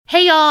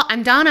Hey y'all,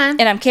 I'm Donna.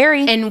 And I'm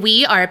Carrie. And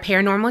we are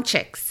Paranormal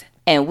Chicks.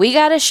 And we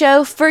got a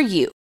show for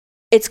you.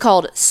 It's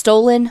called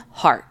Stolen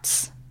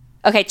Hearts.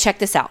 Okay, check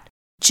this out.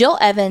 Jill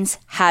Evans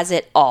has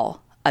it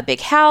all. A big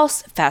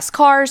house, fast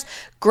cars,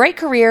 great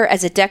career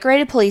as a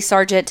decorated police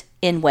sergeant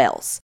in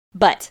Wales.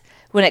 But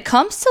when it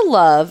comes to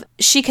love,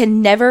 she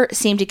can never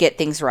seem to get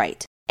things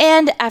right.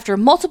 And after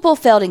multiple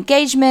failed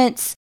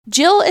engagements,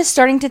 Jill is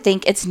starting to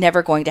think it's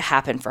never going to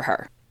happen for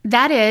her.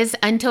 That is,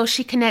 until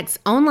she connects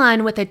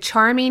online with a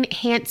charming,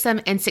 handsome,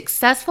 and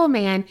successful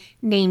man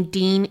named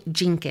Dean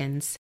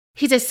Jenkins.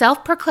 He's a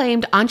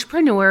self-proclaimed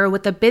entrepreneur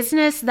with a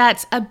business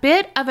that's a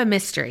bit of a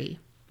mystery.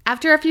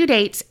 After a few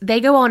dates,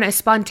 they go on a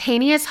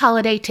spontaneous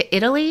holiday to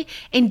Italy,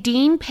 and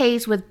Dean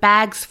pays with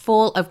bags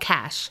full of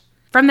cash.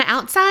 From the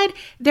outside,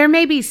 there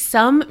may be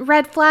some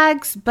red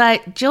flags,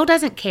 but Jill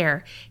doesn't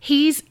care.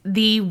 He's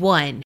the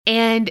one.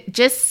 And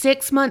just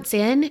 6 months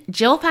in,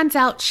 Jill finds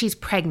out she's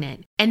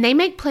pregnant, and they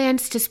make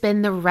plans to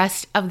spend the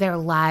rest of their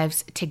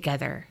lives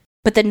together.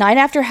 But the night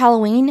after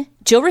Halloween,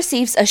 Jill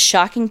receives a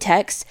shocking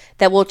text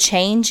that will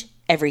change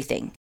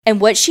everything. And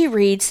what she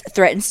reads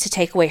threatens to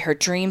take away her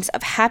dreams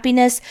of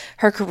happiness,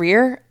 her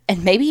career,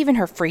 and maybe even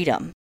her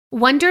freedom.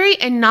 Wondery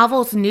and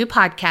Novel's new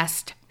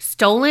podcast,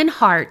 Stolen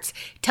Hearts,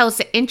 tells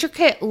the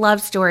intricate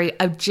love story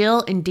of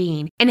Jill and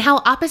Dean and how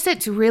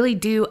opposites really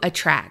do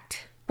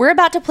attract. We're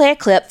about to play a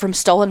clip from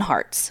Stolen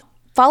Hearts.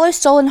 Follow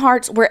Stolen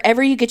Hearts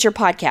wherever you get your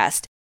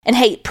podcast. And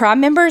hey,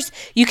 Prime members,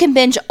 you can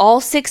binge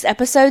all 6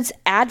 episodes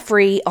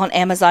ad-free on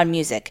Amazon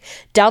Music.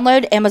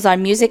 Download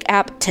Amazon Music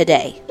app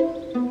today.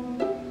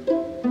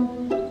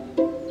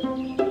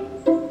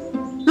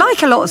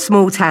 Like a lot of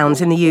small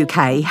towns in the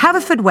UK,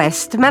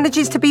 Haverfordwest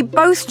manages to be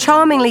both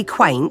charmingly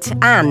quaint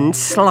and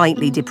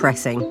slightly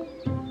depressing.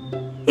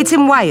 It's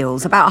in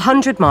Wales, about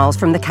 100 miles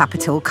from the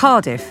capital,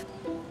 Cardiff.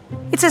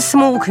 It's a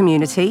small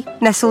community,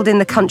 nestled in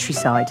the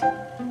countryside.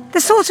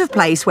 The sort of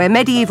place where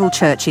medieval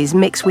churches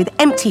mix with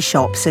empty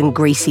shops and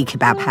greasy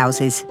kebab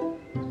houses.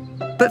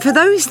 But for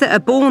those that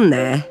are born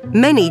there,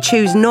 many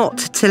choose not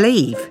to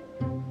leave.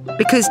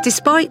 Because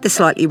despite the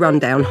slightly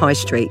run-down high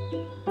street,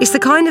 it's the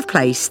kind of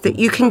place that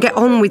you can get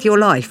on with your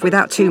life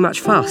without too much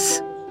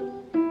fuss.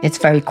 It's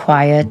very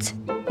quiet,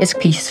 it's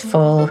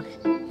peaceful,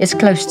 it's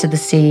close to the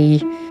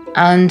sea,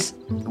 and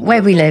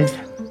where we live,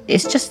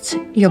 it's just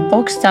your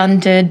bog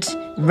standard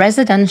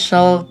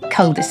residential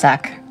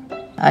cul-de-sac,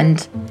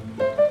 and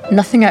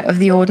nothing out of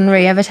the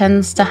ordinary ever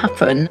tends to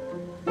happen.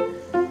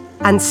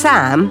 And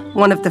Sam,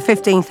 one of the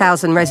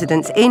 15,000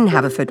 residents in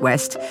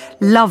Haverfordwest,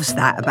 loves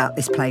that about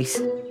this place.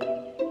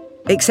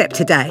 Except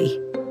today,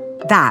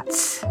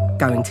 that's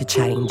going to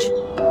change.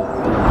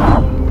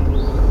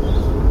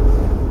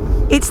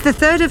 It's the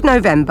 3rd of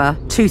November,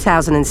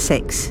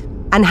 2006,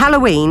 and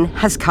Halloween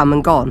has come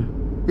and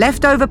gone.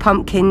 Leftover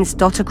pumpkins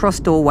dot across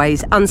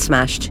doorways,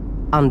 unsmashed,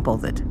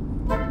 unbothered.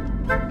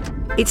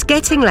 It's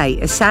getting late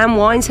as Sam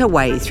winds her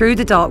way through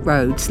the dark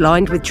roads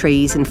lined with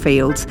trees and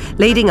fields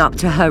leading up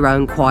to her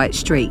own quiet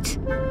street.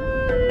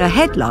 Her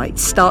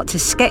headlights start to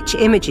sketch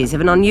images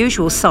of an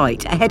unusual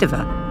sight ahead of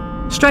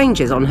her.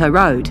 Strangers on her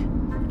road.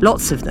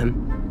 Lots of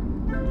them.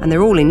 And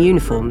they're all in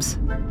uniforms.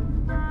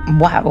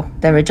 Wow,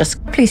 there are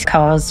just police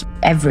cars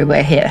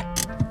everywhere here,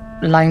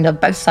 lined up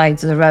both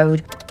sides of the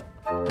road.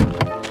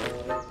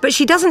 But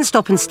she doesn't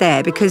stop and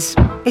stare because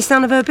it's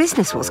none of her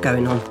business what's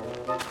going on.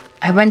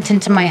 I went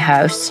into my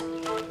house,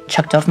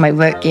 chucked off my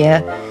work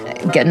gear,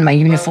 getting my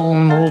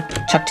uniform all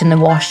chucked in the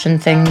wash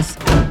and things.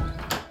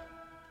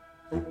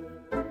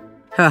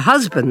 Her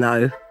husband,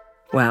 though,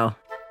 well,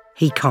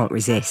 he can't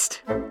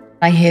resist.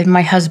 I heard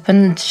my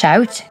husband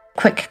shout,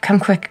 quick,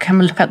 come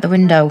and look out the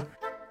window.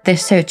 They're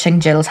searching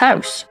Jill's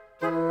house.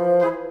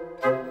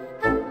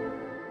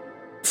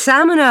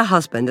 Sam and her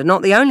husband are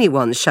not the only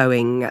ones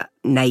showing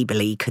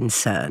neighbourly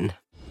concern.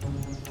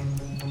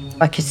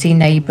 I could see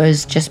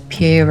neighbours just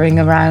peering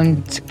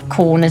around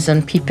corners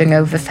and peeping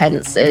over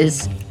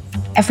fences.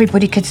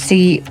 Everybody could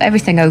see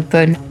everything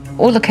open,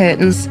 all the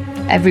curtains,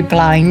 every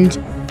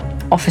blind.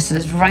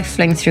 Officers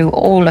rifling through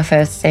all of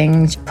her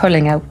things,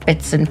 pulling out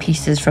bits and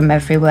pieces from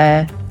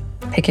everywhere,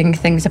 picking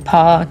things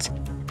apart,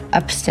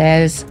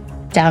 upstairs,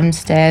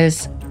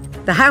 downstairs.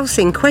 The house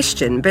in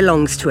question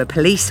belongs to a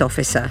police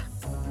officer,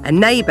 a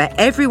neighbour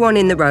everyone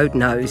in the road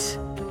knows,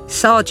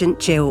 Sergeant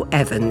Jill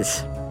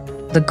Evans.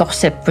 The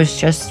gossip was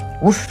just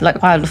woof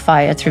like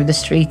wildfire through the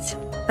street.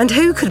 And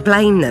who could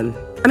blame them?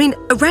 I mean,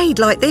 a raid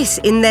like this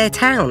in their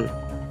town,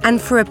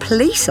 and for a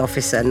police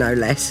officer, no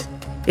less.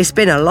 It's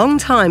been a long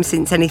time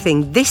since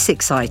anything this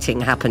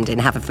exciting happened in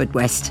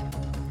Haverfordwest.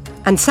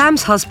 And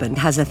Sam's husband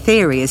has a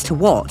theory as to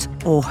what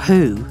or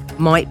who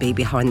might be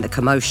behind the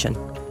commotion.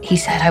 He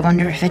said, I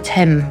wonder if it's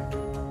him.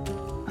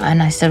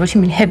 And I said, what do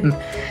you mean him?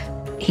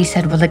 He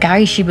said, well, the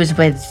guy she was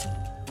with,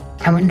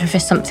 I wonder if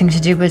it's something to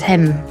do with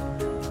him.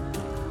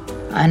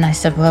 And I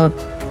said, well,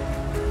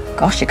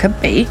 gosh, it could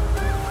be.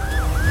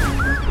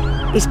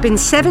 It's been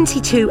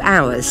 72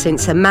 hours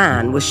since a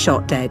man was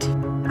shot dead,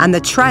 and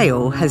the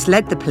trail has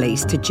led the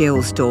police to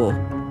Jill's door.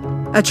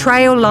 A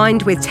trail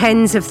lined with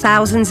tens of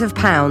thousands of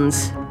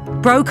pounds,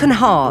 broken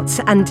hearts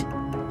and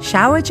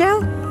Shower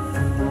gel?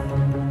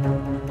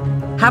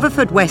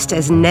 Haverfordwest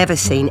has never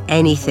seen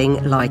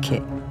anything like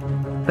it.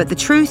 But the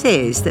truth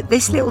is that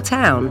this little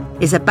town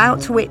is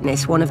about to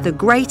witness one of the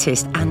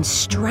greatest and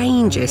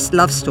strangest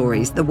love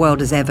stories the world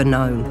has ever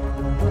known.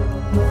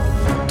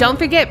 Don't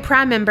forget,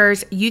 Prime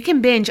members, you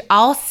can binge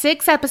all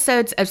 6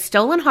 episodes of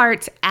Stolen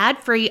Hearts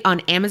ad-free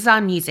on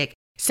Amazon Music.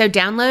 So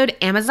download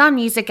Amazon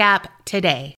Music app today.